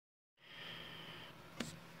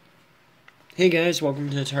Hey guys, welcome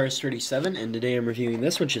to Tars37, and today I'm reviewing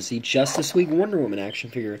this, which is the Justice League Wonder Woman action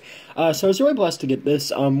figure. So I was really blessed to get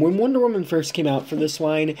this. When Wonder Woman first came out for this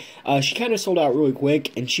line, she kind of sold out really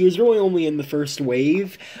quick, and she was really only in the first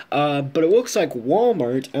wave. But it looks like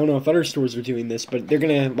Walmart, I don't know if other stores are doing this, but they're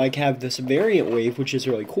gonna have this variant wave, which is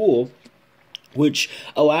really cool, which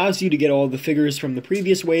allows you to get all the figures from the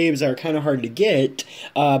previous waves that are kind of hard to get,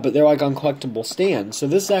 but they're like on collectible stands. So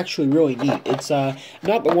this is actually really neat. It's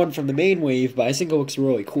not the one from the main wave, but I think it looks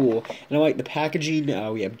really cool. And I like the packaging.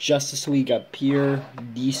 We have Justice League up here,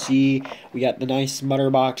 DC. We got the nice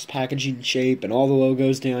Mutterbox packaging shape and all the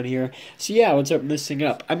logos down here. So yeah, let's open this thing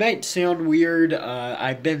up. I might sound weird.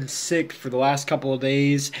 I've been sick for the last couple of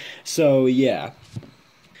days, so yeah.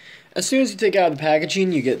 As soon as you take out the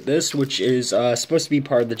packaging, you get this, which is supposed to be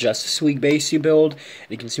part of the Justice League base you build.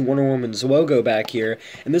 And you can see Wonder Woman's logo back here.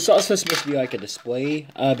 And this also is supposed to be like a display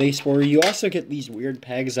base for you. You also get these weird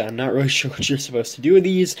pegs. I'm not really sure what you're supposed to do with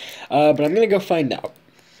these, but I'm going to go find out.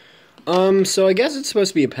 So I guess it's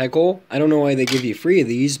supposed to be a Peckle. I don't know why they give you 3 of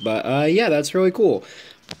these, but yeah, that's really cool.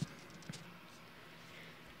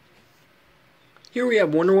 Here we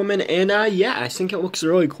have Wonder Woman, and yeah, I think it looks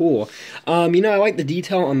really cool. I like the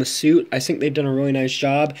detail on the suit. I think they've done a really nice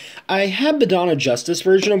job. I had the Dawn of Justice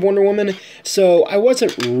version of Wonder Woman, so I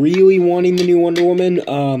wasn't really wanting the new Wonder Woman.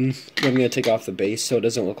 I'm going to take off the base so it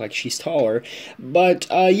doesn't look like she's taller. But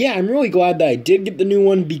yeah, I'm really glad that I did get the new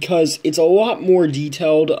one because it's a lot more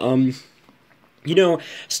detailed.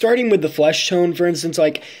 Starting with the flesh tone, for instance,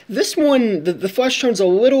 like, this one, the flesh tone's a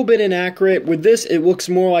little bit inaccurate. With this, it looks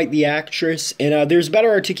more like the actress, and there's better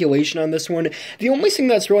articulation on this one. The only thing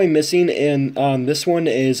that's really missing in this one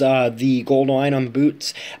is the gold line on the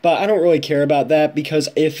boots, but I don't really care about that, because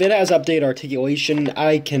if it has updated articulation,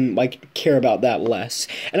 I can, care about that less.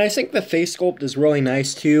 And I think the face sculpt is really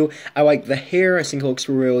nice, too. I like the hair. I think it looks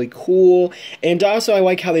really cool, and also I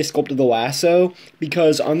like how they sculpted the lasso,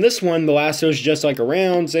 because on this one, the lasso's just like a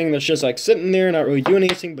round thing that's just like sitting there, not really doing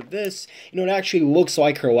anything, but this, it actually looks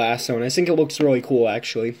like her lasso, and I think it looks really cool,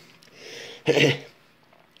 actually.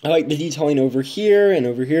 I like the detailing over here,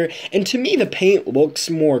 and to me the paint looks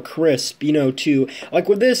more crisp, too. Like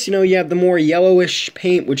with this, you have the more yellowish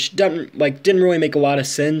paint, which didn't really make a lot of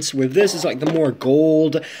sense. With this, it's like the more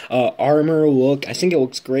gold armor look. I think it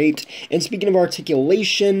looks great. And speaking of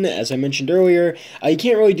articulation, as I mentioned earlier, you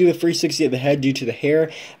can't really do a 360 at the head due to the hair,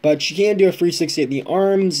 but you can do a 360 at the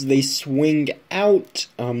arms. They swing out.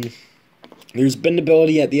 There's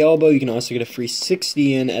bendability at the elbow. You can also get a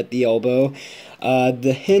 360 in at the elbow.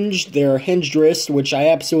 Their hinged wrist, which I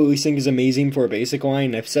absolutely think is amazing for a basic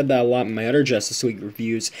line. I've said that a lot in my other Justice League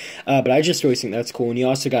reviews, but I just really think that's cool. And you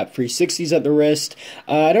also got 360s at the wrist.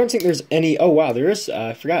 I don't think there's any, oh wow, there is,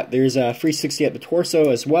 I forgot, there's a 360 at the torso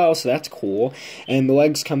as well, so that's cool. And the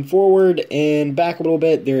legs come forward and back a little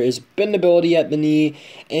bit. There is bendability at the knee,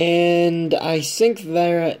 and I think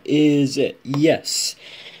that is it, yes.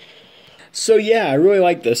 So yeah, I really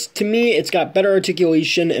like this. To me, it's got better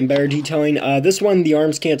articulation and better detailing. This one, the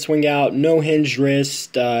arms can't swing out, no hinged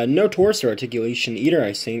wrist, no torso articulation either,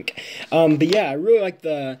 I think. But yeah, I really like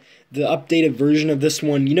the updated version of this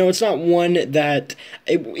one. It's not one that,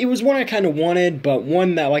 it was one I kind of wanted, but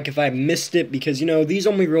one that, if I missed it, because, these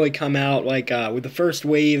only really come out, with the first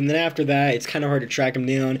wave, and then after that, it's kind of hard to track them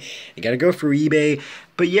down. You gotta go through eBay.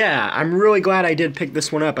 But yeah, I'm really glad I did pick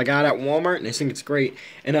this one up. I got it at Walmart, and I think it's great.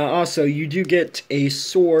 And also, you do get a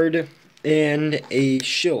sword and a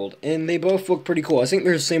shield, and they both look pretty cool. I think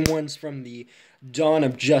they're the same ones from the Dawn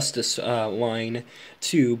of Justice line,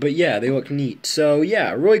 too. But yeah, they look neat. So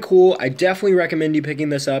yeah, really cool. I definitely recommend you picking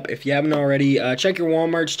this up if you haven't already. Check your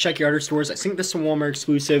Walmarts, check your other stores. I think this is a Walmart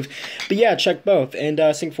exclusive. But yeah, check both. And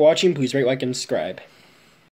thanks for watching. Please rate, like, and subscribe.